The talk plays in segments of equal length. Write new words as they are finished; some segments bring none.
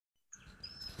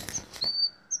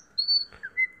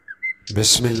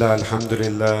Bismillah,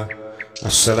 alhamdulillah,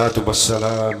 as-salatu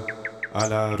was-salam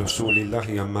ala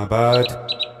Rasulillah amma ba'd.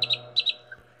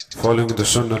 Following the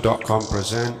Sunnah.com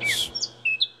presents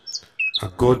A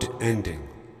Good Ending,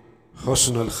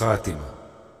 al-Khatimah.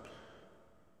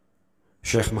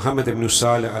 Shaykh Muhammad bin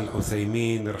Salih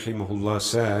al-Uthaymeen rahimahullah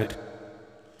said,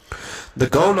 the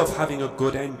goal of having a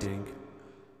good ending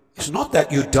is not that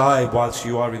you die whilst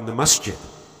you are in the masjid,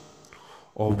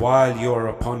 or while you are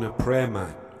upon a prayer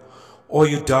mat, or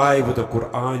you die with the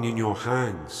Qur'aan in your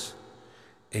hands.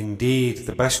 Indeed,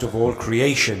 the best of all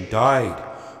creation died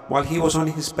while he was on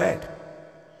his bed.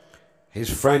 His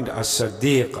friend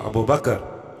as-Siddiq, Abu Bakr,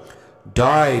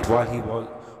 died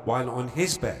while on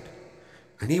his bed,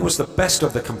 and he was the best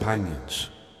of the companions.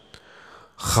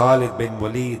 Khalid bin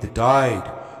Waleed died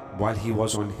while he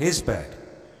was on his bed,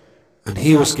 and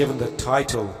he was given the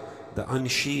title, the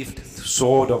unsheathed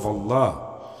sword of Allah,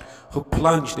 who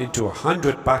plunged into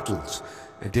 100 battles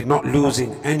and did not lose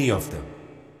in any of them.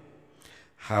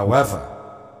 However,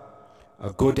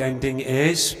 a good ending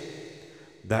is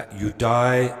that you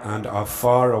die and are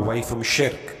far away from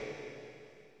Shirk,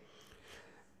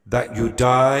 that you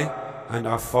die and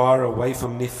are far away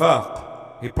from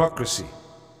Nifaq, hypocrisy,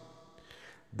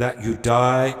 that you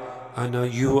die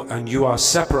and you are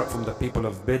separate from the people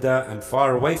of Bida and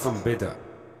far away from Bida,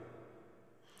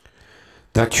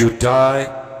 that you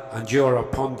die and you are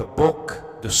upon the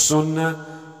book, the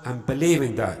Sunnah, and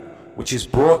believing that which is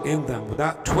brought in them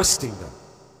without twisting them,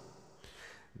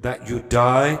 that you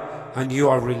die and you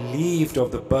are relieved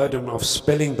of the burden of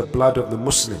spilling the blood of the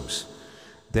Muslims,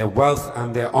 their wealth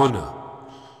and their honor,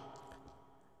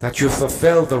 that you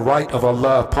fulfill the right of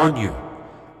Allah upon you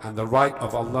and the right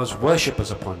of Allah's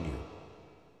worshippers upon you,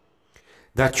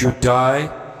 that you die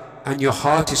and your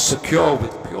heart is secure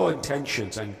with pure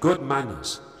intentions and good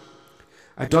manners,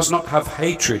 and does not have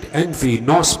hatred, envy,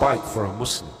 nor spite for a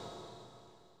Muslim,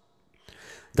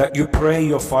 that you pray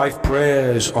your 5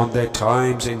 prayers on their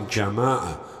times in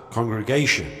Jama'ah,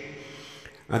 congregation,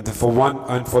 and for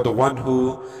the one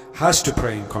who has to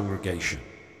pray in congregation,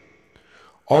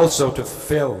 also to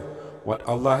fulfill what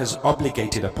Allah has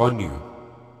obligated upon you.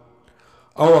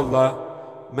 O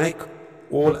Allah, make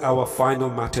all our final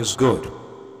matters good.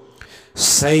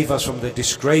 Save us from the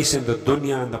disgrace in the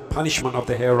dunya and the punishment of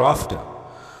the hereafter.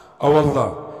 O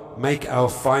Allah, make our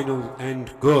final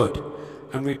end good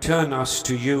and return us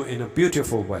to you in a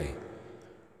beautiful way,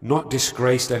 not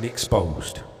disgraced and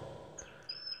exposed.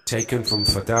 Taken from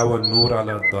Fatawa Nur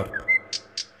ala Darb.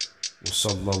 Wa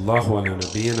sallallahu ala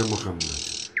nabiyyina Muhammad.